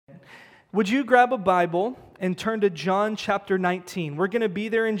Would you grab a Bible and turn to John chapter 19? We're going to be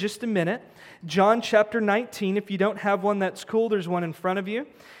there in just a minute. John chapter 19. If you don't have one, that's cool. There's one in front of you.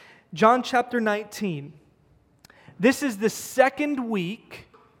 John chapter 19. This is the second week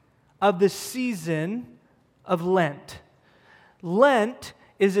of the season of Lent. Lent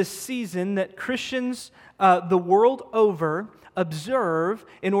is a season that Christians the world over observe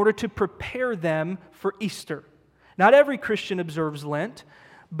in order to prepare them for Easter. Not every Christian observes Lent,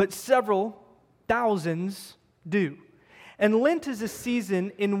 but several thousands do. And Lent is a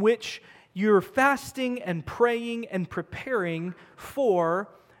season in which you're fasting and praying and preparing for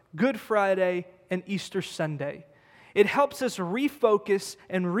Good Friday and Easter Sunday. It helps us refocus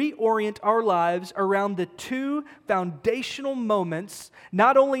and reorient our lives around the two foundational moments,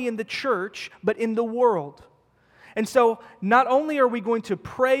 not only in the church, but in the world. And so, not only are we going to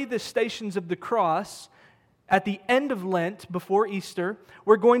pray the Stations of the Cross at the end of Lent, before Easter,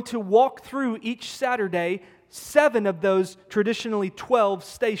 we're going to walk through each Saturday 7 of those traditionally 12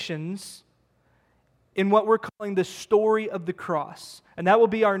 stations in what we're calling the story of the cross. And that will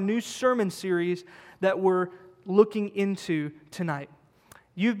be our new sermon series that we're looking into tonight.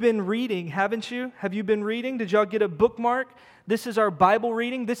 You've been reading, haven't you? Have you been reading? Did y'all get a bookmark? This is our Bible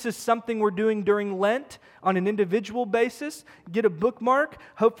reading. This is something we're doing during Lent on an individual basis. Get a bookmark.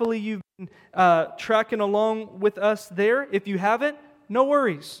 Hopefully you've been tracking along with us there. If you haven't, no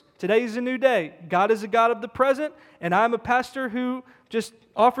worries. Today's a new day. God is a God of the present, and I'm a pastor who just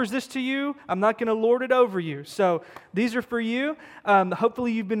offers this to you. I'm not going to lord it over you. So these are for you.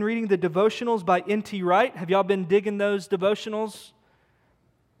 Hopefully you've been reading the devotionals by N.T. Wright. Have y'all been digging those devotionals?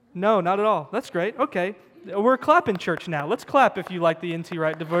 No, not at all. That's great. Okay. We're a clapping church now. Let's clap if you like the N.T.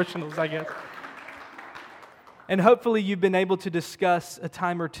 Wright devotionals, I guess. And hopefully you've been able to discuss a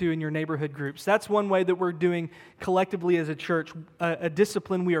time or two in your neighborhood groups. That's one way that we're doing collectively as a church, a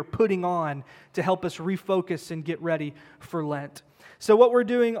discipline we are putting on to help us refocus and get ready for Lent. So what we're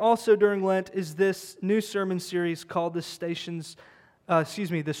doing also during Lent is this new sermon series called the Story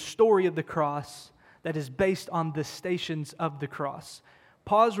of the Cross, that is based on the Stations of the Cross.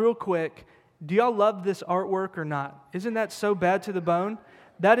 Pause real quick. Do y'all love this artwork or not? Isn't that so bad to the bone?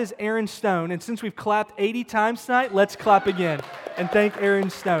 That is Aaron Stone. And since we've clapped 80 times tonight, let's clap again and thank Aaron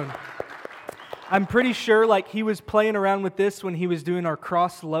Stone. I'm pretty sure he was playing around with this when he was doing our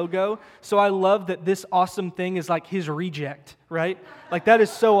cross logo. So I love that this awesome thing is like his reject, right? That is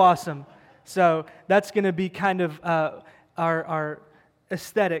so awesome. So that's going to be kind of our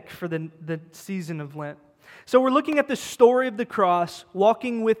aesthetic for the season of Lent. So we're looking at the story of the cross,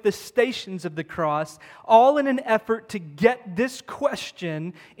 walking with the stations of the cross, all in an effort to get this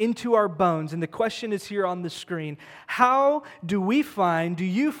question into our bones. And the question is here on the screen. How do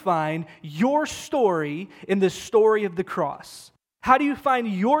you find your story in the story of the cross? How do you find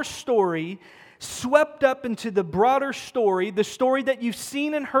your story swept up into the broader story, the story that you've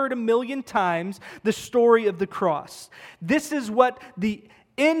seen and heard a million times, the story of the cross? This is what the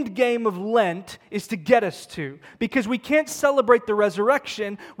end game of Lent is to get us to, because we can't celebrate the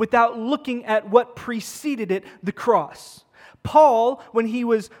resurrection without looking at what preceded it, the cross. Paul, when he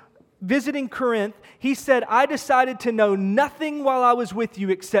was visiting Corinth, he said, I decided to know nothing while I was with you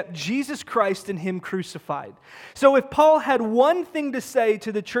except Jesus Christ and Him crucified. So if Paul had one thing to say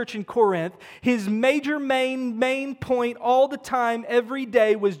to the church in Corinth, his main point all the time, every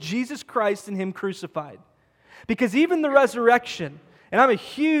day, was Jesus Christ and Him crucified. Because even the resurrection, and I'm a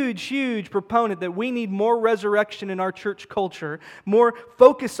huge proponent that we need more resurrection in our church culture, more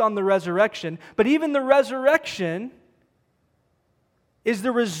focus on the resurrection. But even the resurrection is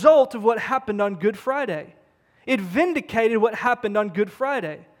the result of what happened on Good Friday. It vindicated what happened on Good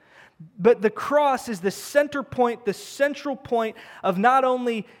Friday. But the cross is the center point, the central point of not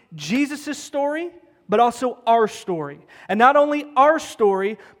only Jesus' story, but also our story. And not only our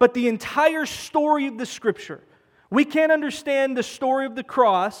story, but the entire story of the Scripture. We can't understand the story of the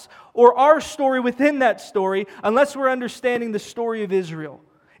cross or our story within that story unless we're understanding the story of Israel.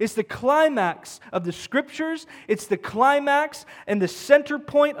 It's the climax of the Scriptures, it's the climax and the center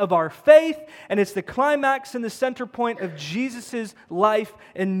point of our faith, and it's the climax and the center point of Jesus' life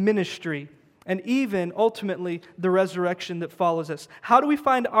and ministry, and even, ultimately, the resurrection that follows us. How do we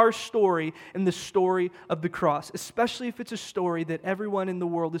find our story in the story of the cross, especially if it's a story that everyone in the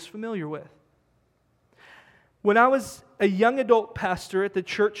world is familiar with? When I was a young adult pastor at the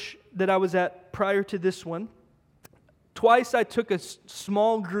church that I was at prior to this one, twice I took a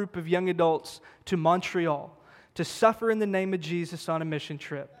small group of young adults to Montreal to suffer in the name of Jesus on a mission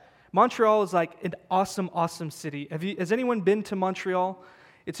trip. Montreal is like an awesome city. Has anyone been to Montreal?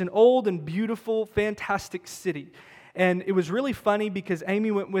 It's an old and beautiful, fantastic city. And it was really funny because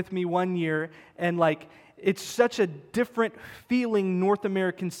Amy went with me one year, and it's such a different feeling North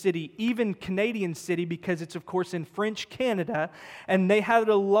American city, even Canadian city, because it's, of course, in French Canada. And they had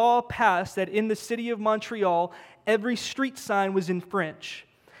a law passed that in the city of Montreal, every street sign was in French.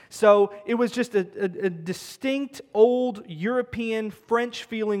 So it was just a distinct, old, European,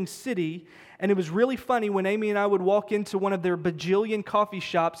 French-feeling city. And it was really funny when Amy and I would walk into one of their bajillion coffee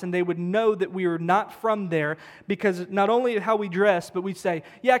shops, and they would know that we were not from there, because not only how we dress, but we'd say,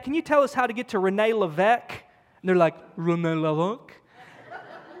 yeah, can you tell us how to get to René Lévesque? And they're like, René Lévesque?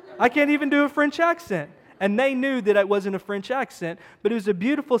 I can't even do a French accent. And they knew that it wasn't a French accent, but it was a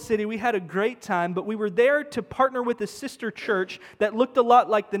beautiful city. We had a great time, but we were there to partner with a sister church that looked a lot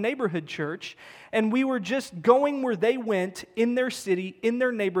like the neighborhood church, and we were just going where they went in their city, in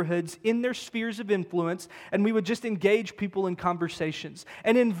their neighborhoods, in their spheres of influence, and we would just engage people in conversations.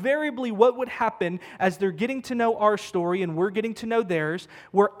 And invariably what would happen as they're getting to know our story and we're getting to know theirs,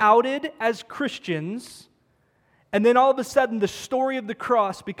 we're outed as Christians, and then all of a sudden the story of the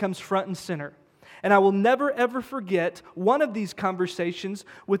cross becomes front and center. And I will never, ever forget one of these conversations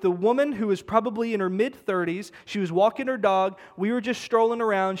with a woman who was probably in her mid-30s. She was walking her dog. We were just strolling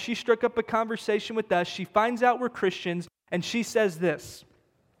around. She struck up a conversation with us. She finds out we're Christians, and she says this: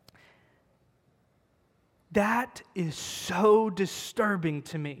 "That is so disturbing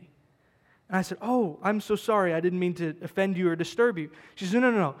to me." And I said, "Oh, I'm so sorry. I didn't mean to offend you or disturb you." She said,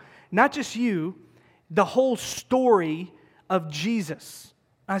 No. Not just you, the whole story of Jesus."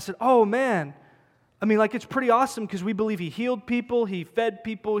 And I said, "Oh, man. I mean, it's pretty awesome because we believe He healed people, He fed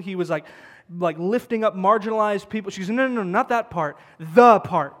people, He was like lifting up marginalized people." She said, No, not that part, the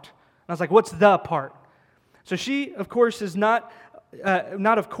part. And I was like, "What's the part?" So she, of course, is not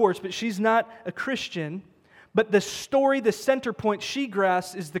but she's not a Christian. But the story, the center point she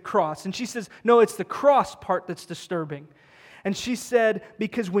grasps is the cross. And she says, "No, it's the cross part that's disturbing." And she said,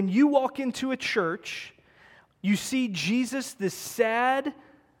 because when you walk into a church, you see Jesus, this sad,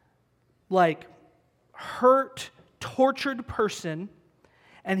 hurt, tortured person,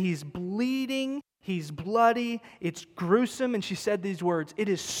 and He's bleeding, He's bloody, it's gruesome, and she said these words: "It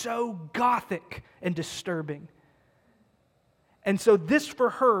is so gothic and disturbing." And so this for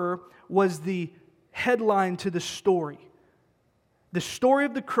her was the headline to the story. The story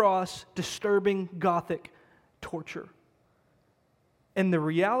of the cross, disturbing, gothic, torture. And the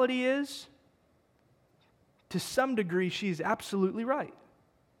reality is, to some degree, she's absolutely right.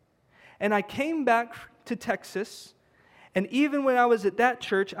 And I came back to Texas, and even when I was at that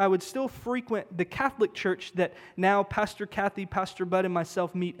church, I would still frequent the Catholic church that now Pastor Kathy, Pastor Bud, and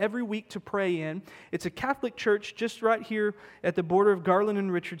myself meet every week to pray in. It's a Catholic church just right here at the border of Garland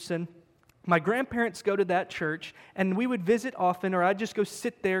and Richardson. My grandparents go to that church, and we would visit often, or I'd just go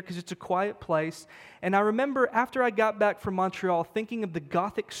sit there because it's a quiet place. And I remember after I got back from Montreal, thinking of the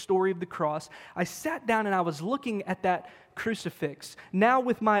Gothic story of the cross, I sat down and I was looking at that crucifix, now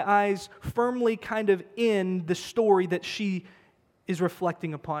with my eyes firmly kind of in the story that she is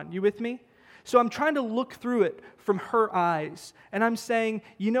reflecting upon. You with me? So I'm trying to look through it from her eyes, and I'm saying,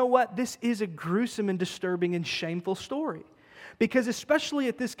 you know what? This is a gruesome and disturbing and shameful story. Because especially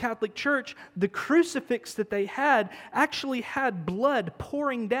at this Catholic church, the crucifix that they had actually had blood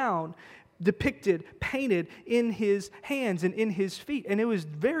pouring down, depicted, painted in His hands and in His feet. And it was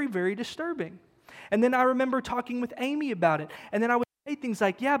very, very disturbing. And then I remember talking with Amy about it. And then I would say things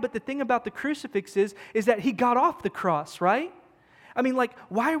like, yeah, but the thing about the crucifix is that He got off the cross, right? I mean,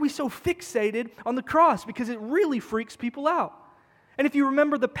 why are we so fixated on the cross? Because it really freaks people out. And if you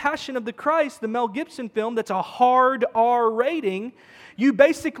remember The Passion of the Christ, the Mel Gibson film, that's a hard R rating, you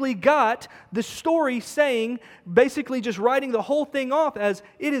basically got the story saying, basically just writing the whole thing off as,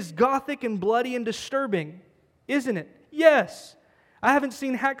 it is gothic and bloody and disturbing, isn't it? Yes. I haven't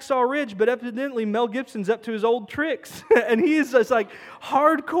seen Hacksaw Ridge, but evidently Mel Gibson's up to his old tricks, and he is just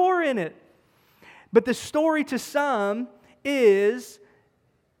hardcore in it. But the story to some is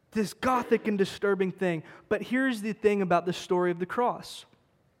this gothic and disturbing thing. But here's the thing about the story of the cross.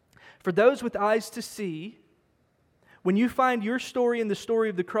 For those with eyes to see, when you find your story and the story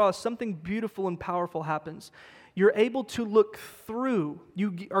of the cross, something beautiful and powerful happens. You're able to look through.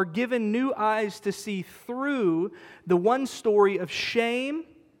 You are given new eyes to see through the one story of shame,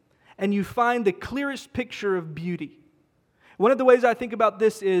 and you find the clearest picture of beauty. One of the ways I think about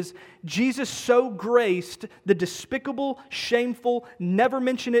this is Jesus so graced the despicable, shameful, never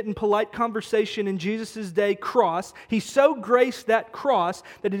mention it in polite conversation in Jesus' day cross. He so graced that cross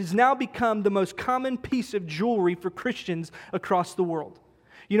that it has now become the most common piece of jewelry for Christians across the world.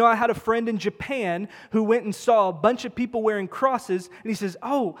 You know, I had a friend in Japan who went and saw a bunch of people wearing crosses, and he says,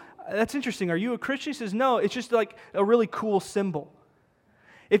 "Oh, that's interesting. Are you a Christian? He says, no, it's just like a really cool symbol.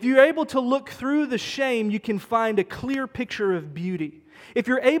 If you're able to look through the shame, you can find a clear picture of beauty. If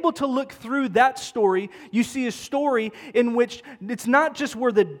you're able to look through that story, you see a story in which it's not just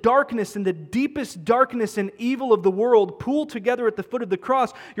where the darkness and the deepest darkness and evil of the world pool together at the foot of the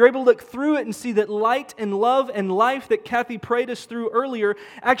cross. You're able to look through it and see that light and love and life that Kathy prayed us through earlier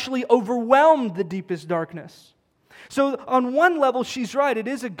actually overwhelmed the deepest darkness. So on one level, she's right. It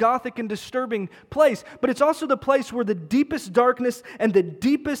is a gothic and disturbing place, but it's also the place where the deepest darkness and the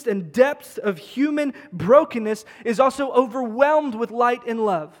deepest and depths of human brokenness is also overwhelmed with light and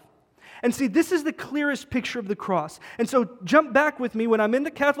love. And see, this is the clearest picture of the cross. And so jump back with me. When I'm in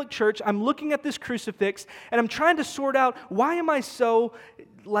the Catholic Church, I'm looking at this crucifix, and I'm trying to sort out, why am I so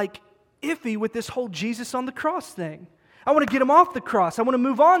iffy with this whole Jesus on the cross thing? I want to get him off the cross. I want to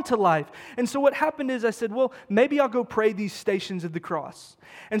move on to life. And so what happened is I said, well, maybe I'll go pray these stations of the cross.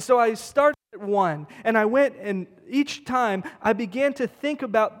 And so I started at one, and I went, and each time I began to think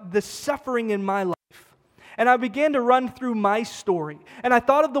about the suffering in my life. And I began to run through my story. And I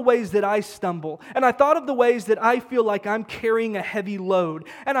thought of the ways that I stumble. And I thought of the ways that I feel like I'm carrying a heavy load.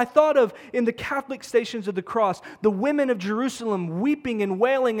 And I thought of, in the Catholic stations of the cross, the women of Jerusalem weeping and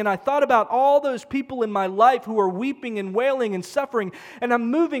wailing. And I thought about all those people in my life who are weeping and wailing and suffering. And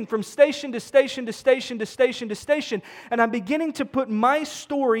I'm moving from station to station to station to station to station. And I'm beginning to put my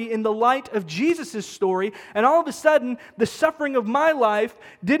story in the light of Jesus' story. And all of a sudden, the suffering of my life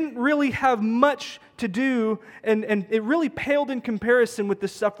didn't really have much to do, and it really paled in comparison with the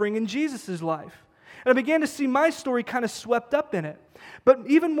suffering in Jesus' life. And I began to see my story kind of swept up in it. But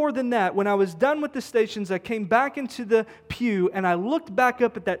even more than that, when I was done with the stations, I came back into the pew, and I looked back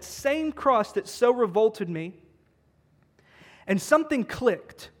up at that same cross that so revolted me, and something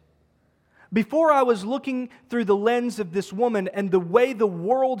clicked. Before I was looking through the lens of this woman and the way the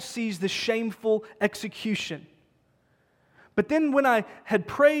world sees the shameful execution. But then when I had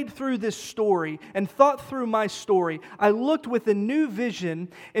prayed through this story and thought through my story, I looked with a new vision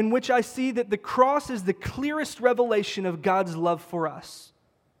in which I see that the cross is the clearest revelation of God's love for us.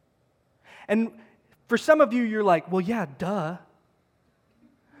 And for some of you, you're like, well, yeah, duh.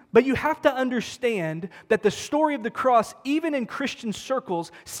 But you have to understand that the story of the cross, even in Christian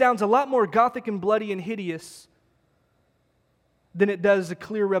circles, sounds a lot more gothic and bloody and hideous than it does a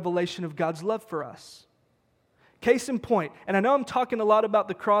clear revelation of God's love for us. Case in point, and I know I'm talking a lot about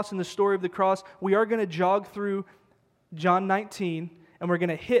the cross and the story of the cross. We are going to jog through John 19, and we're going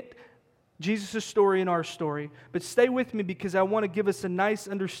to hit Jesus' story and our story. But stay with me because I want to give us a nice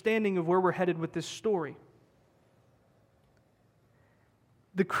understanding of where we're headed with this story.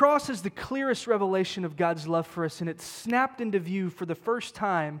 The cross is the clearest revelation of God's love for us, and it's snapped into view for the first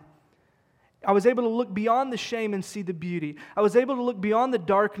time. I was able to look beyond the shame and see the beauty. I was able to look beyond the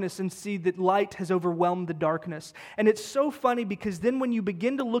darkness and see that light has overwhelmed the darkness. And it's so funny because then when you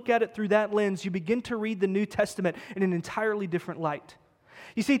begin to look at it through that lens, you begin to read the New Testament in an entirely different light.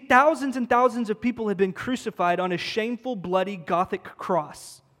 You see, thousands and thousands of people have been crucified on a shameful, bloody, Gothic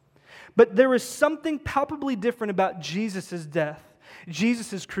cross. But there is something palpably different about Jesus' death.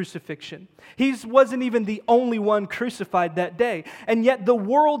 Jesus' crucifixion. He wasn't even the only one crucified that day. And yet the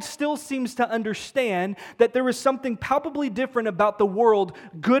world still seems to understand that there was something palpably different about the world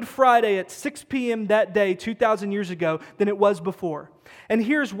Good Friday at 6 p.m. that day 2,000 years ago than it was before. And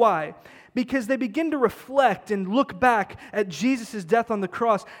here's why. Because they begin to reflect and look back at Jesus' death on the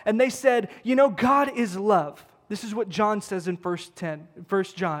cross, and they said, you know, God is love. This is what John says in 1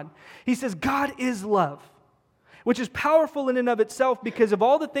 John. He says, God is love. Which is powerful in and of itself because of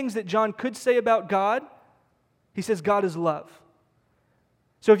all the things that John could say about God, he says God is love.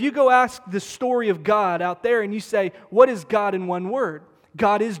 So if you go ask the story of God out there and you say, what is God in one word?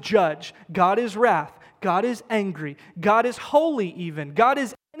 God is judge. God is wrath. God is angry. God is holy even. God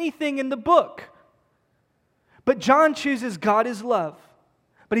is anything in the book. But John chooses God is love.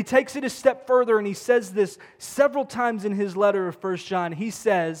 But he takes it a step further and he says this several times in his letter of 1 John. He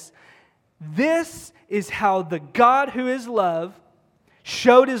says, this is how the God who is love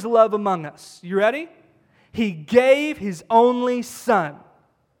showed His love among us. You ready? He gave His only Son.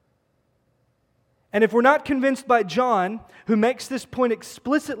 And if we're not convinced by John, who makes this point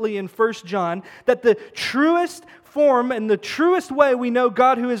explicitly in 1 John, that the truest form and the truest way we know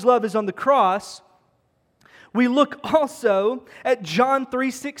God who is love is on the cross, we look also at John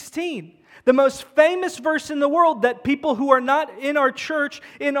 3:16, the most famous verse in the world that people who are not in our church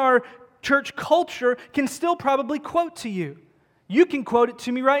culture can still probably quote to you. You can quote it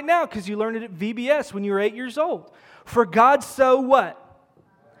to me right now because you learned it at VBS when you were 8 years old. For God so what?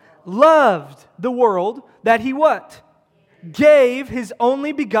 Loved the world that He what? gave His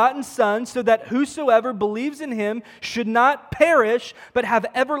only begotten Son so that whosoever believes in Him should not perish but have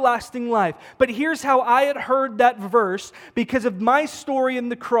everlasting life. But here's how I had heard that verse because of my story in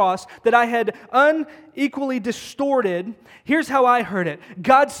the cross that I had unequally distorted. Here's how I heard it.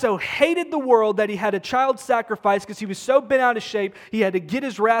 God so hated the world that He had a child sacrifice because He was so bent out of shape, He had to get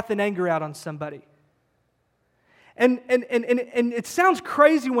His wrath and anger out on somebody. And it sounds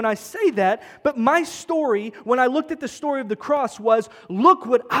crazy when I say that, but my story, when I looked at the story of the cross, was, look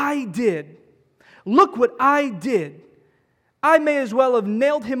what I did. Look what I did. I may as well have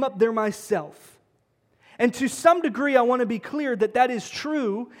nailed Him up there myself. And to some degree, I want to be clear that that is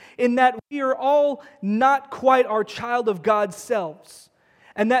true in that we are all not quite our child of God's selves.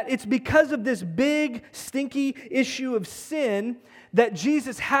 And that it's because of this big, stinky issue of sin that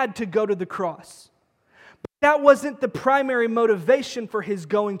Jesus had to go to the cross. That wasn't the primary motivation for His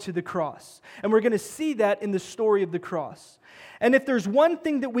going to the cross. And we're going to see that in the story of the cross. And if there's one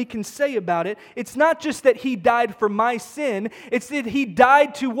thing that we can say about it, it's not just that He died for my sin, it's that He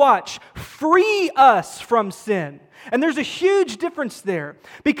died to watch, free us from sin. And there's a huge difference there.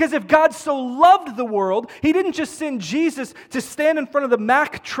 Because if God so loved the world, He didn't just send Jesus to stand in front of the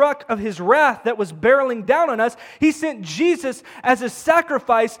Mack truck of His wrath that was barreling down on us. He sent Jesus as a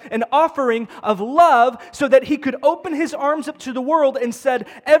sacrifice, an offering of love, so that He could open His arms up to the world and said,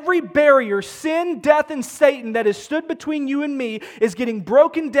 every barrier, sin, death, and Satan that has stood between you and me is getting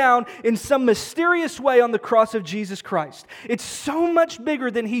broken down in some mysterious way on the cross of Jesus Christ. It's so much bigger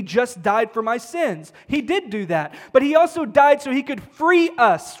than He just died for my sins. He did do that. But He also died so He could free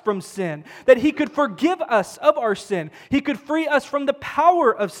us from sin, that He could forgive us of our sin. He could free us from the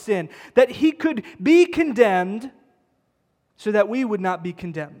power of sin, that He could be condemned so that we would not be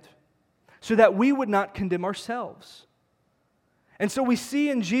condemned, so that we would not condemn ourselves. And so we see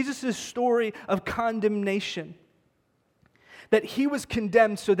in Jesus' story of condemnation that He was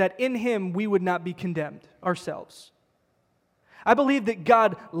condemned so that in Him we would not be condemned ourselves. I believe that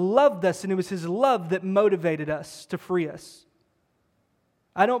God loved us and it was His love that motivated us to free us.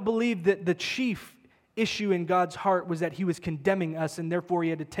 I don't believe that the chief issue in God's heart was that He was condemning us and therefore He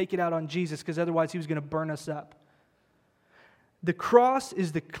had to take it out on Jesus because otherwise He was going to burn us up. The cross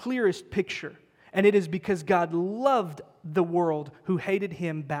is the clearest picture, and it is because God loved the world who hated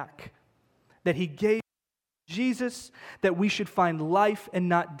Him back, that He gave Jesus that we should find life and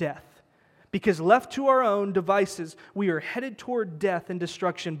not death. Because left to our own devices, we are headed toward death and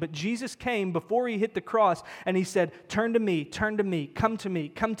destruction. But Jesus came before He hit the cross and He said, turn to me, come to me,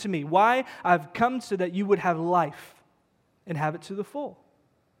 come to me. Why? I've come so that you would have life and have it to the full.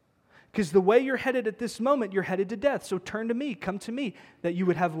 Because the way you're headed at this moment, you're headed to death. So turn to me, come to me, that you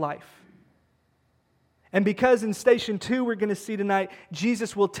would have life. And because in Station 2, we're going to see tonight,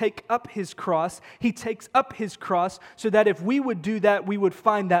 Jesus will take up His cross. He takes up His cross so that if we would do that, we would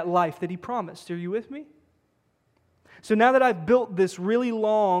find that life that He promised. Are you with me? So now that I've built this really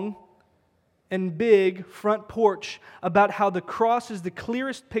long and big front porch about how the cross is the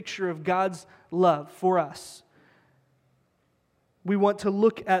clearest picture of God's love for us, we want to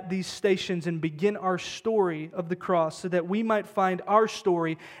look at these stations and begin our story of the cross so that we might find our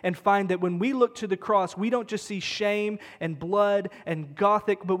story and find that when we look to the cross, we don't just see shame and blood and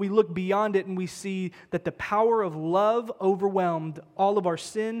gothic, but we look beyond it and we see that the power of love overwhelmed all of our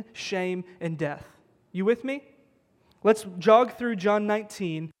sin, shame, and death. You with me? Let's jog through John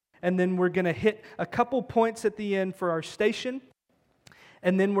 19, and then we're going to hit a couple points at the end for our station,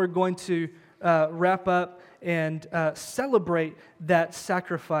 and then we're going to wrap up and celebrate that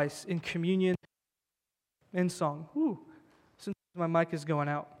sacrifice in communion and song. Whew, since my mic is going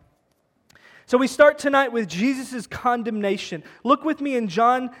out. So we start tonight with Jesus' condemnation. Look with me in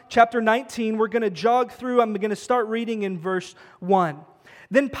John chapter 19. We're going to jog through. I'm going to start reading in verse 1.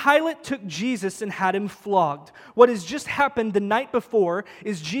 Then Pilate took Jesus and had Him flogged. What has just happened the night before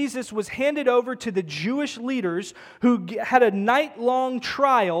is Jesus was handed over to the Jewish leaders who had a night-long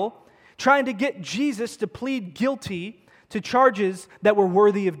trial trying to get Jesus to plead guilty to charges that were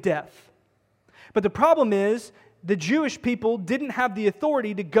worthy of death. But the problem is, the Jewish people didn't have the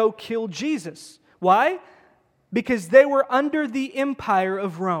authority to go kill Jesus. Why? Because they were under the empire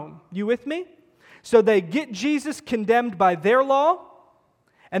of Rome. You with me? So they get Jesus condemned by their law,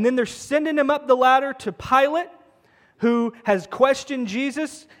 and then they're sending Him up the ladder to Pilate, who has questioned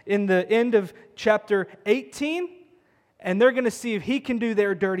Jesus in the end of chapter 18, and they're going to see if he can do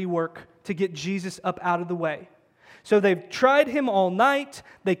their dirty work to get Jesus up out of the way. So they've tried Him all night.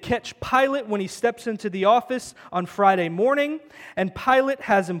 They catch Pilate when he steps into the office on Friday morning, and Pilate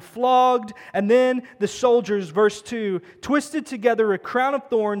has Him flogged, and then the soldiers, verse 2, twisted together a crown of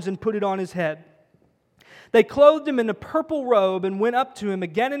thorns and put it on His head. They clothed him in a purple robe and went up to him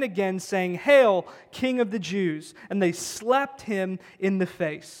again and again, saying, "Hail, King of the Jews!" And they slapped him in the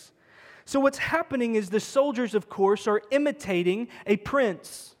face. So what's happening is the soldiers, of course, are imitating a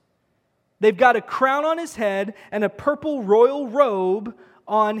prince. They've got a crown on his head and a purple royal robe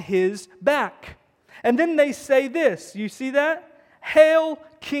on his back. And then they say this, you see that? "Hail,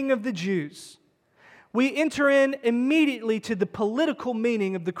 King of the Jews." We enter in immediately to the political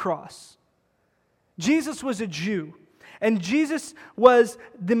meaning of the cross. Jesus was a Jew, and Jesus was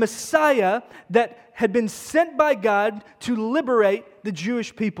the Messiah that had been sent by God to liberate the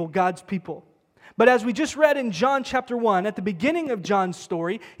Jewish people, God's people. But as we just read in John chapter 1, at the beginning of John's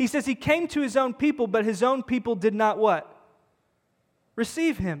story, he says he came to his own people, but his own people did not what?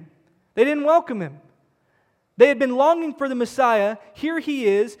 Receive him. They didn't welcome him. They had been longing for the Messiah. Here he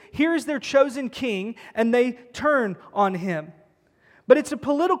is. Here is their chosen king, and they turn on him. But it's a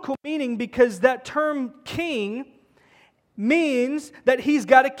political meaning because that term king means that he's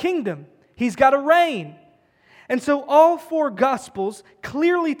got a kingdom. He's got a reign. And so all four Gospels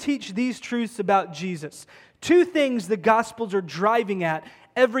clearly teach these truths about Jesus. Two things the Gospels are driving at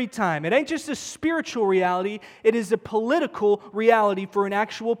every time. It ain't just a spiritual reality, it is a political reality for an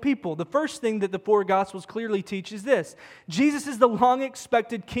actual people. The first thing that the four Gospels clearly teach is this: Jesus is the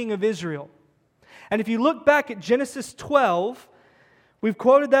long-expected King of Israel. And if you look back at Genesis 12, we've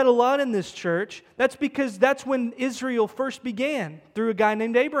quoted that a lot in this church. That's because that's when Israel first began, through a guy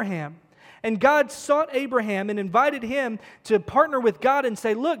named Abraham. And God sought Abraham and invited him to partner with God and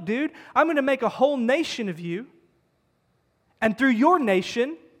say, "Look, dude, I'm going to make a whole nation of you. And through your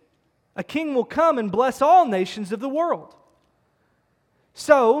nation, a king will come and bless all nations of the world."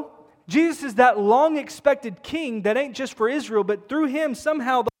 So, Jesus is that long-expected king that ain't just for Israel, but through him,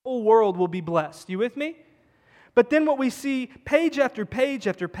 somehow the whole world will be blessed. You with me? But then what we see page after page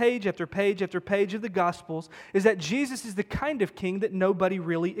after page after page after page of the Gospels is that Jesus is the kind of king that nobody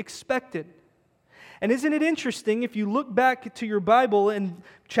really expected. And isn't it interesting, if you look back to your Bible in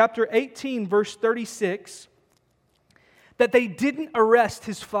chapter 18, verse 36, that they didn't arrest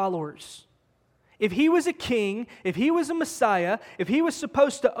his followers. If he was a king, if he was a Messiah, if he was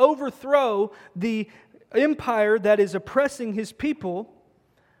supposed to overthrow the empire that is oppressing his people,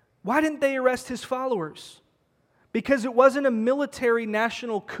 why didn't they arrest his followers? Because it wasn't a military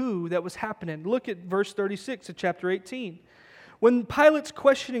national coup that was happening. Look at verse 36 of chapter 18. When Pilate's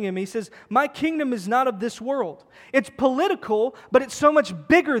questioning him, he says, "My kingdom is not of this world." It's political, but it's so much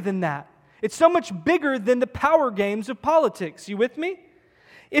bigger than that. It's so much bigger than the power games of politics. You with me?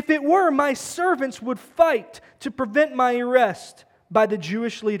 "If it were, my servants would fight to prevent my arrest by the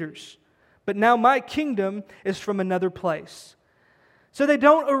Jewish leaders. But now my kingdom is from another place." So they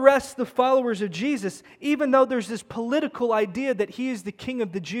don't arrest the followers of Jesus, even though there's this political idea that he is the king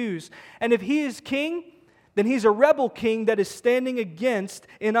of the Jews. And if he is king, then he's a rebel king that is standing against,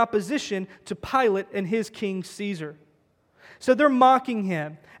 in opposition to Pilate and his king Caesar. So they're mocking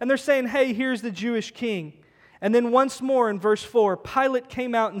him, and they're saying, "Hey, here's the Jewish king." And then once more in verse 4, Pilate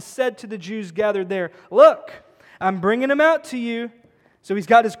came out and said to the Jews gathered there, "Look, I'm bringing him out to you." So he's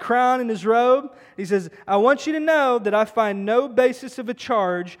got his crown and his robe. He says, "I want you to know that I find no basis of a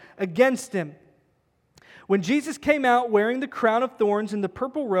charge against him." When Jesus came out wearing the crown of thorns and the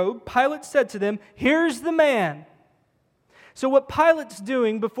purple robe, Pilate said to them, "Here's the man." So what Pilate's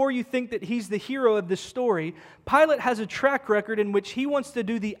doing, before you think that he's the hero of this story, Pilate has a track record in which he wants to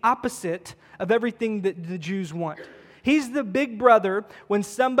do the opposite of everything that the Jews want. He's the big brother. When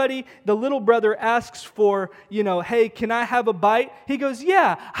somebody, the little brother, asks for, "Hey, can I have a bite?" He goes,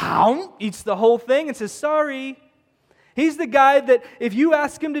 "Yeah," eats the whole thing and says, "Sorry." He's the guy that if you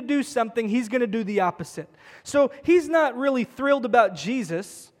ask him to do something, he's going to do the opposite. So he's not really thrilled about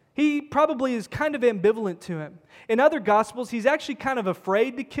Jesus. He probably is kind of ambivalent to him. In other Gospels, he's actually kind of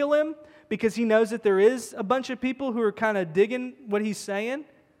afraid to kill him because he knows that there is a bunch of people who are kind of digging what he's saying.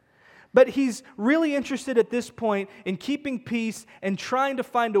 But he's really interested at this point in keeping peace and trying to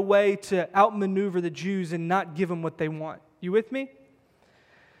find a way to outmaneuver the Jews and not give them what they want. You with me?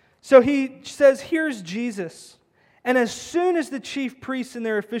 So he says, "Here's Jesus." And as soon as the chief priests and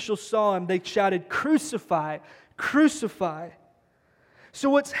their officials saw him, they shouted, "Crucify, crucify." So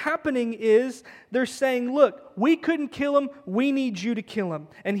what's happening is they're saying, "Look, we couldn't kill him. We need you to kill him.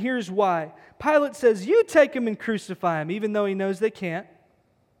 And here's why." Pilate says, "You take him and crucify him," even though he knows they can't.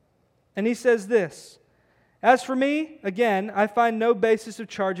 And he says this, "As for me, again, I find no basis of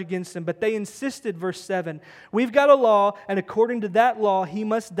charge against him." But they insisted, verse 7, "We've got a law, and according to that law, he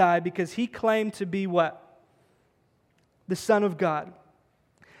must die because he claimed to be" what? The Son of God.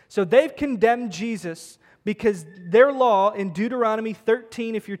 So they've condemned Jesus, Because their law in Deuteronomy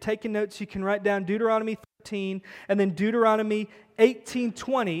 13, if you're taking notes, you can write down Deuteronomy 13 and then Deuteronomy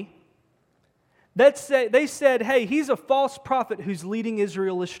 18:20. They said, hey, he's a false prophet who's leading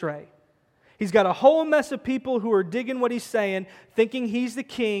Israel astray. He's got a whole mess of people who are digging what he's saying, thinking he's the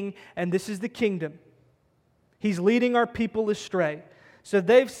king and this is the kingdom. He's leading our people astray. So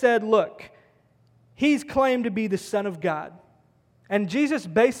they've said, look, he's claimed to be the Son of God. And Jesus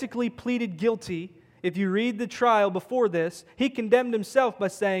basically pleaded guilty. If you read the trial before this, he condemned himself by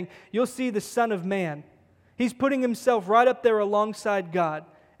saying, you'll see the Son of Man. He's putting himself right up there alongside God.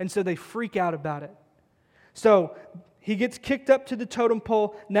 And so they freak out about it. So he gets kicked up to the totem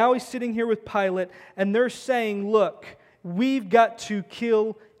pole. Now he's sitting here with Pilate. And they're saying, look, we've got to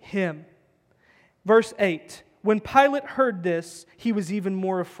kill him. Verse 8. When Pilate heard this, he was even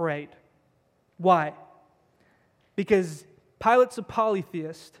more afraid. Why? Because Pilate's a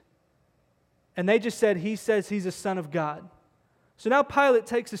polytheist. And they just said, he says he's a son of God. So now Pilate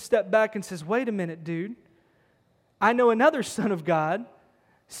takes a step back and says, wait a minute, dude. I know another son of God,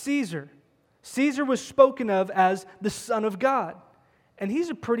 Caesar. Caesar was spoken of as the Son of God. And he's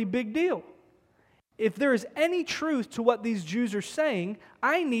a pretty big deal. If there is any truth to what these Jews are saying,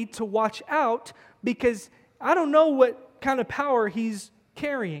 I need to watch out because I don't know what kind of power he's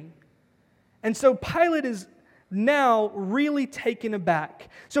carrying. And so Pilate is now really taken aback.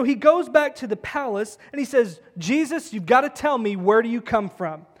 So he goes back to the palace and he says, Jesus, you've got to tell me, where do you come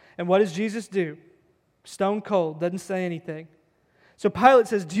from? And what does Jesus do? Stone cold, doesn't say anything. So Pilate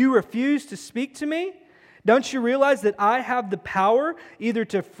says, do you refuse to speak to me? Don't you realize that I have the power either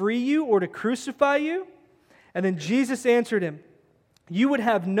to free you or to crucify you? And then Jesus answered him, you would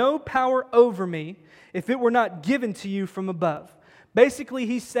have no power over me if it were not given to you from above. Basically,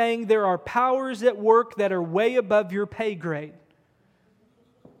 he's saying there are powers at work that are way above your pay grade.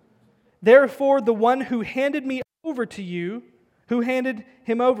 Therefore, the one who handed me over to you, who handed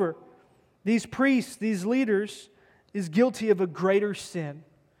him over, these priests, these leaders, is guilty of a greater sin.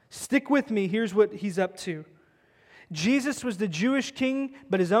 Stick with me, here's what he's up to. Jesus was the Jewish king,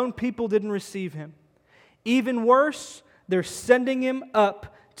 but his own people didn't receive him. Even worse, they're sending him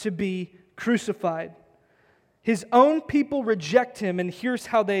up to be crucified. His own people reject him, and here's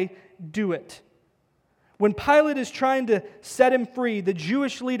how they do it. When Pilate is trying to set him free, the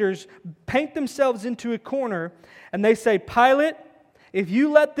Jewish leaders paint themselves into a corner, and they say, Pilate, if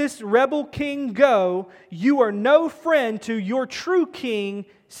you let this rebel king go, you are no friend to your true king,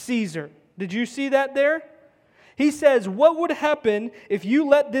 Caesar. Did you see that there? He says, what would happen if you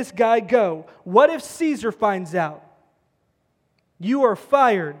let this guy go? What if Caesar finds out? You are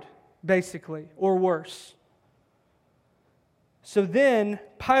fired, basically, or worse. So then,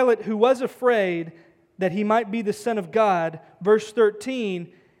 Pilate, who was afraid that he might be the Son of God, verse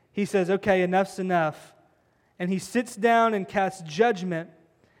 13, he says, okay, enough's enough. And he sits down and casts judgment,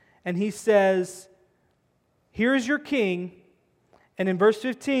 and he says, here is your king. And in verse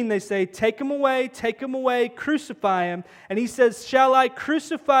 15, they say, take him away, crucify him. And he says, shall I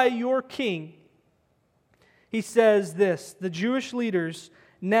crucify your king? He says this, the Jewish leaders,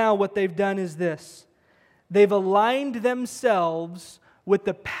 now what they've done is this. They've aligned themselves with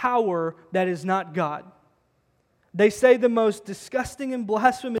the power that is not God. They say the most disgusting and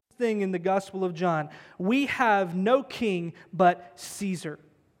blasphemous thing in the Gospel of John. We have no king but Caesar.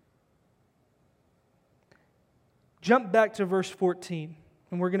 Jump back to verse 14,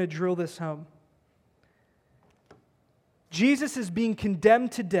 and we're going to drill this home. Jesus is being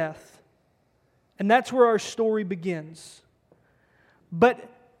condemned to death, and that's where our story begins. But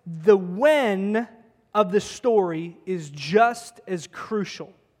the when of the story is just as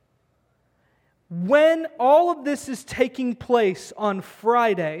crucial. When all of this is taking place on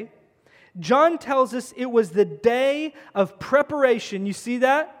Friday, John tells us it was the day of preparation. You see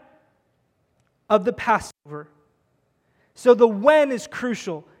that? Of the Passover. So the when is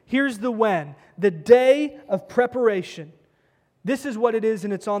crucial. Here's the when. The day of preparation. This is what it is,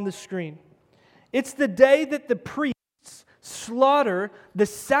 and it's on the screen. It's the day that the priests slaughter the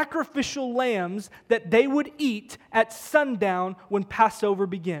sacrificial lambs that they would eat at sundown when Passover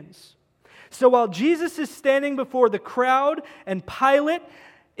begins. So while Jesus is standing before the crowd and Pilate,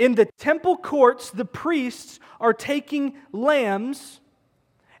 in the temple courts, the priests are taking lambs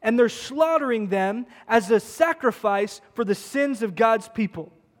and they're slaughtering them as a sacrifice for the sins of God's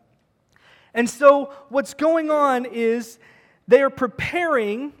people. And so what's going on is they are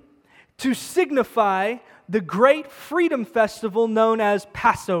preparing to signify the great freedom festival known as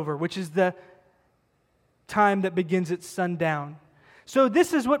Passover, which is the time that begins at sundown. So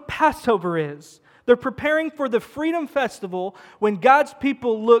this is what Passover is. They're preparing for the freedom festival when God's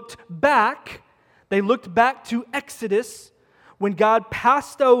people looked back. They looked back to Exodus when God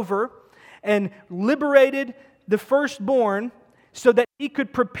passed over and liberated the firstborn so that He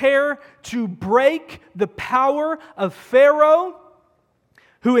could prepare to break the power of Pharaoh,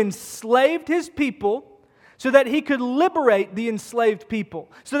 who enslaved His people, so that He could liberate the enslaved people.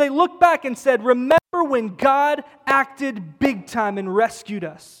 So they looked back and said, remember when God acted big time and rescued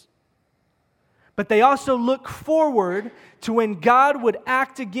us. But they also look forward to when God would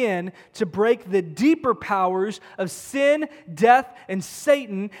act again to break the deeper powers of sin, death, and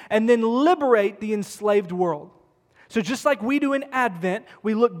Satan, and then liberate the enslaved world. So just like we do in Advent,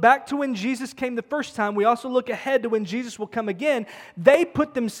 we look back to when Jesus came the first time. We also look ahead to when Jesus will come again. They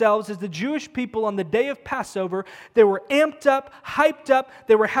put themselves as the Jewish people on the day of Passover. They were amped up, hyped up.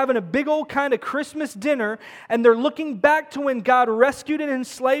 They were having a big old kind of Christmas dinner. And they're looking back to when God rescued and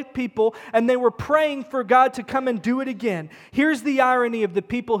enslaved people. And they were praying for God to come and do it again. Here's the irony of the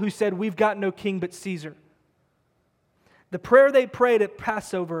people who said, we've got no king but Caesar. The prayer they prayed at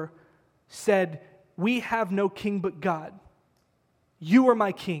Passover said, we have no king but God. You are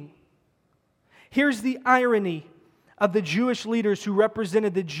my king. Here's the irony of the Jewish leaders who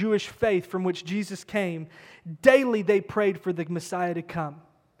represented the Jewish faith from which Jesus came. Daily they prayed for the Messiah to come.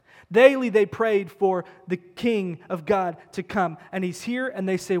 Daily they prayed for the King of God to come. And He's here, and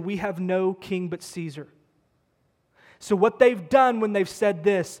they say, we have no king but Caesar. So what they've done when they've said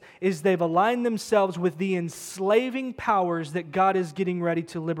this is they've aligned themselves with the enslaving powers that God is getting ready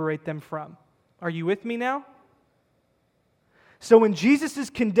to liberate them from. Are you with me now? So when Jesus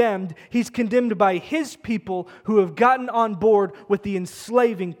is condemned, He's condemned by His people who have gotten on board with the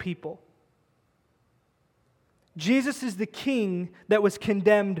enslaving people. Jesus is the king that was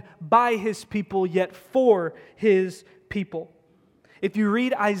condemned by His people, yet for His people. If you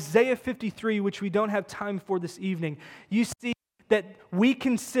read Isaiah 53, which we don't have time for this evening, you see that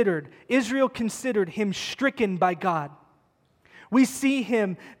Israel considered Him stricken by God. We see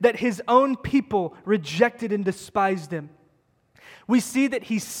Him that His own people rejected and despised Him. We see that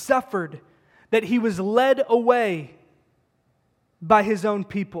He suffered, that He was led away by His own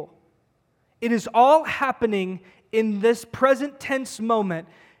people. It is all happening in this present tense moment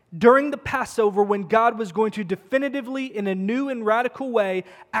during the Passover when God was going to definitively, in a new and radical way,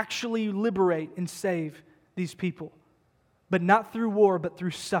 actually liberate and save these people. But not through war, but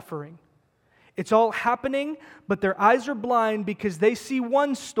through suffering. It's all happening, but their eyes are blind because they see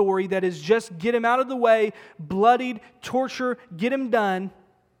one story that is just get him out of the way, bloodied, torture, get him done.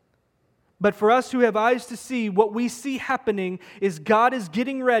 But for us who have eyes to see, what we see happening is God is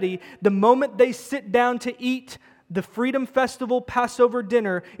getting ready. The moment they sit down to eat the Freedom Festival Passover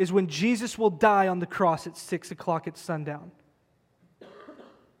dinner is when Jesus will die on the cross at 6 o'clock at sundown.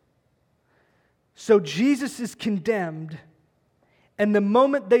 So Jesus is condemned. And the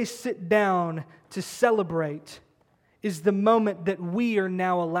moment they sit down to celebrate is the moment that we are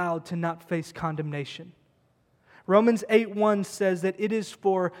now allowed to not face condemnation. Romans 8:1 says that it is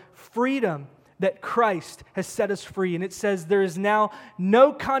for freedom that Christ has set us free. And it says there is now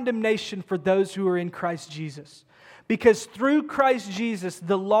no condemnation for those who are in Christ Jesus. Because through Christ Jesus,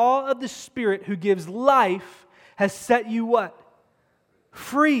 the law of the Spirit who gives life has set you what?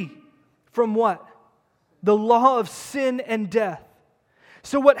 Free from what? The law of sin and death.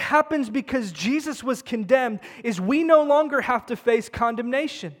 So what happens because Jesus was condemned is we no longer have to face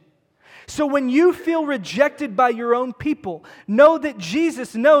condemnation. So when you feel rejected by your own people, know that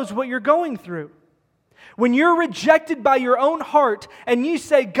Jesus knows what you're going through. When you're rejected by your own heart and you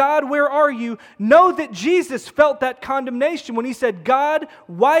say, God, where are you? Know that Jesus felt that condemnation when He said, God,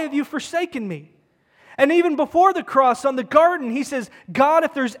 why have you forsaken me? And even before the cross on the garden, He says, God,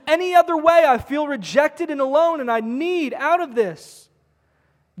 if there's any other way, I feel rejected and alone and I need out of this.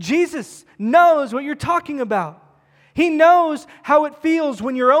 Jesus knows what you're talking about. He knows how it feels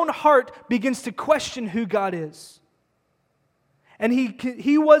when your own heart begins to question who God is. And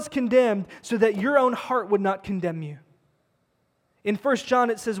He was condemned so that your own heart would not condemn you. In 1 John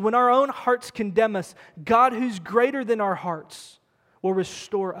it says, when our own hearts condemn us, God who's greater than our hearts will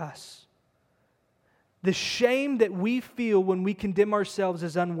restore us. The shame that we feel when we condemn ourselves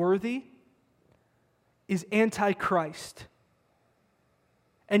as unworthy is anti-Christ.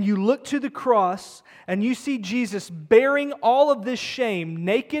 And you look to the cross and you see Jesus bearing all of this shame,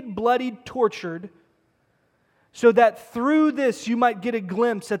 naked, bloodied, tortured, so that through this you might get a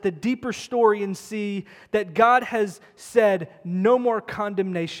glimpse at the deeper story and see that God has said, no more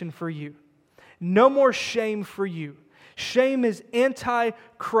condemnation for you. No more shame for you. Shame is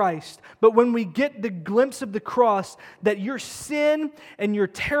anti-Christ. But when we get the glimpse of the cross, that your sin and your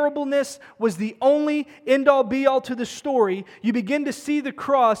terribleness was the only end-all be-all to the story, you begin to see the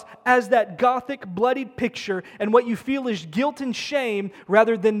cross as that gothic, bloodied picture, and what you feel is guilt and shame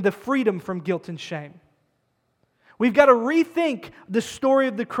rather than the freedom from guilt and shame. We've got to rethink the story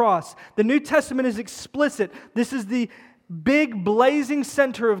of the cross. The New Testament is explicit. This is the big blazing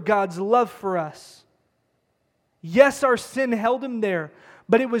center of God's love for us. Yes, our sin held Him there,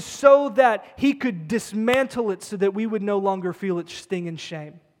 but it was so that He could dismantle it so that we would no longer feel its sting and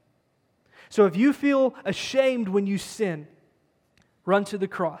shame. So if you feel ashamed when you sin, run to the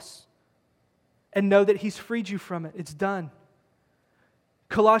cross and know that He's freed you from it. It's done.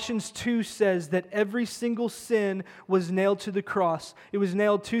 Colossians 2 says that every single sin was nailed to the cross. It was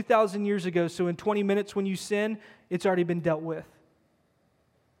nailed 2,000 years ago, so in 20 minutes when you sin, it's already been dealt with.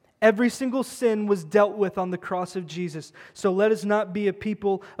 Every single sin was dealt with on the cross of Jesus. So let us not be a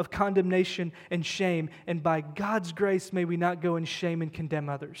people of condemnation and shame, and by God's grace may we not go and shame and condemn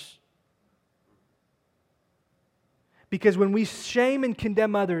others. Because when we shame and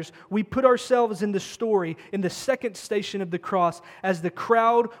condemn others, we put ourselves in the story, in the second station of the cross, as the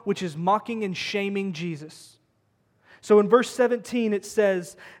crowd which is mocking and shaming Jesus. So in verse 17 it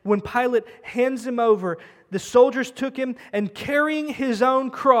says, when Pilate hands Him over, the soldiers took Him, and carrying His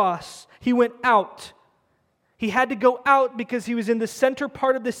own cross, He went out. He had to go out because He was in the center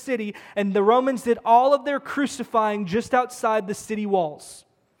part of the city, and the Romans did all of their crucifying just outside the city walls.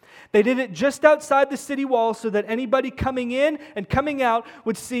 They did it just outside the city walls so that anybody coming in and coming out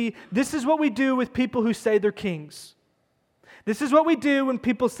would see, this is what we do with people who say they're kings. This is what we do when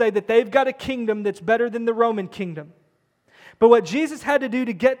people say that they've got a kingdom that's better than the Roman kingdom. But what Jesus had to do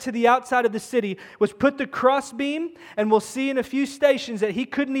to get to the outside of the city was put the crossbeam, and we'll see in a few stations that He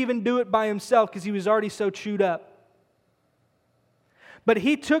couldn't even do it by Himself because He was already so chewed up. But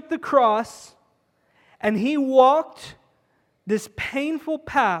He took the cross and He walked this painful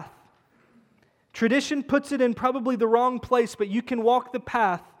path. Tradition puts it in probably the wrong place, but you can walk the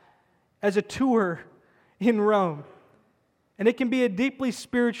path as a tour in Rome. And it can be a deeply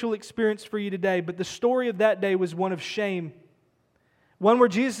spiritual experience for you today, but the story of that day was one of shame. One where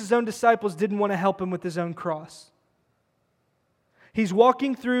Jesus' own disciples didn't want to help Him with His own cross. He's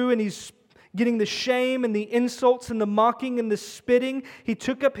walking through and He's getting the shame and the insults and the mocking and the spitting. He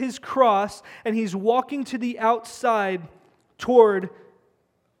took up His cross and He's walking to the outside toward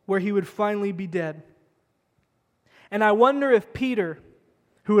where He would finally be dead. And I wonder if Peter,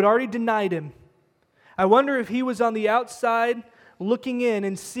 who had already denied Him, I wonder if he was on the outside looking in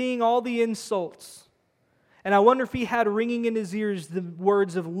and seeing all the insults. And I wonder if he had ringing in his ears the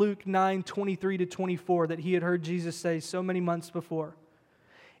words of Luke 9:23-24 that he had heard Jesus say so many months before.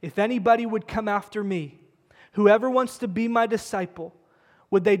 If anybody would come after me, whoever wants to be my disciple,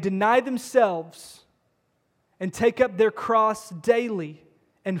 would they deny themselves and take up their cross daily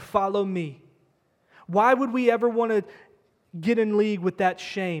and follow me? Why would we ever want to get in league with that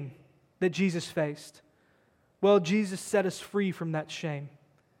shame that Jesus faced? Well, Jesus set us free from that shame.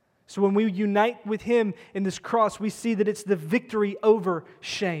 So when we unite with Him in this cross, we see that it's the victory over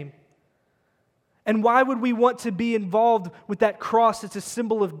shame. And why would we want to be involved with that cross? It's a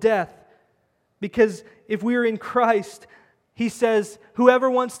symbol of death. Because if we are in Christ, He says, whoever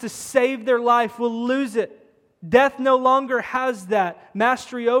wants to save their life will lose it. Death no longer has that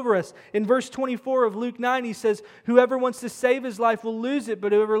mastery over us. In verse 24 of Luke 9, He says, whoever wants to save his life will lose it,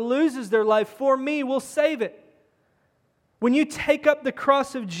 but whoever loses their life for me will save it. When you take up the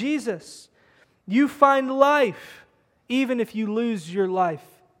cross of Jesus, you find life, even if you lose your life.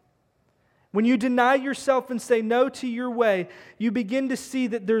 When you deny yourself and say no to your way, you begin to see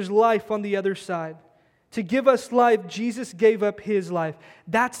that there's life on the other side. To give us life, Jesus gave up His life.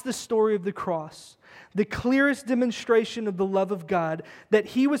 That's the story of the cross. The clearest demonstration of the love of God, that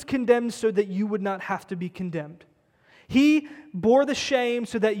He was condemned so that you would not have to be condemned. He bore the shame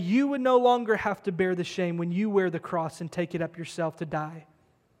so that you would no longer have to bear the shame when you wear the cross and take it up yourself to die.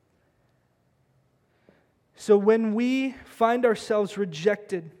 So when we find ourselves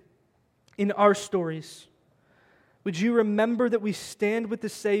rejected in our stories, would you remember that we stand with the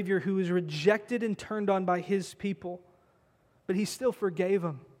Savior who was rejected and turned on by His people, but He still forgave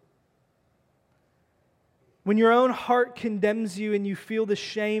them? When your own heart condemns you and you feel the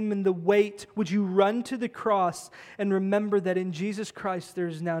shame and the weight, would you run to the cross and remember that in Jesus Christ there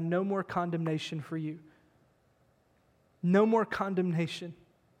is now no more condemnation for you? No more condemnation.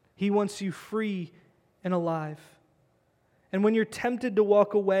 He wants you free and alive. And when you're tempted to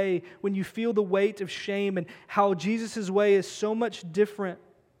walk away, when you feel the weight of shame and how Jesus' way is so much different,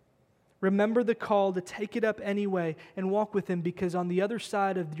 Remember the call to take it up anyway and walk with Him, because on the other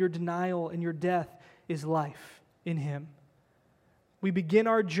side of your denial and your death is life in Him. We begin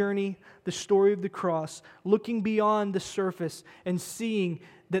our journey, the story of the cross, looking beyond the surface and seeing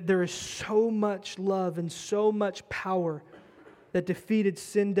that there is so much love and so much power that defeated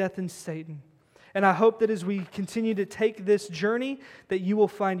sin, death, and Satan. And I hope that as we continue to take this journey, that you will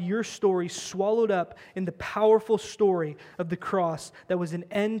find your story swallowed up in the powerful story of the cross that was an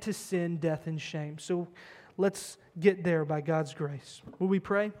end to sin, death, and shame. So let's get there by God's grace. Will we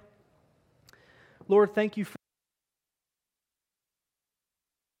pray? Lord, thank you for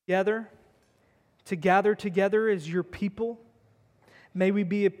to gather together as your people. May we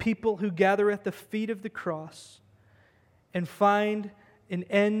be a people who gather at the feet of the cross and find an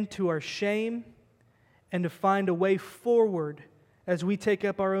end to our shame, and to find a way forward as we take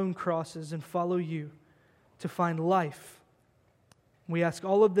up our own crosses and follow you to find life. We ask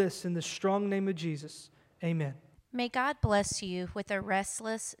all of this in the strong name of Jesus. Amen. May God bless you with a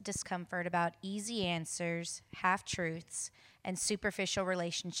restless discomfort about easy answers, half-truths, and superficial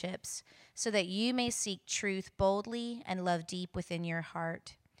relationships, so that you may seek truth boldly and love deep within your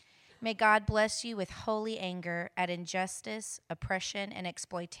heart. May God bless you with holy anger at injustice, oppression, and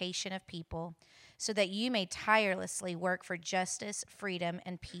exploitation of people, so that you may tirelessly work for justice, freedom,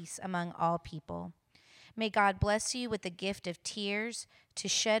 and peace among all people. May God bless you with the gift of tears to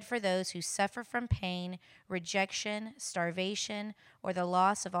shed for those who suffer from pain, rejection, starvation, or the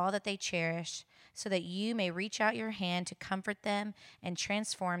loss of all that they cherish, so that you may reach out your hand to comfort them and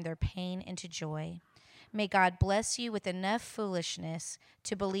transform their pain into joy. May God bless you with enough foolishness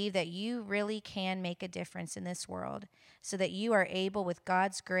to believe that you really can make a difference in this world, so that you are able, with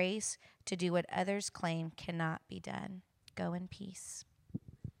God's grace, to do what others claim cannot be done. Go in peace.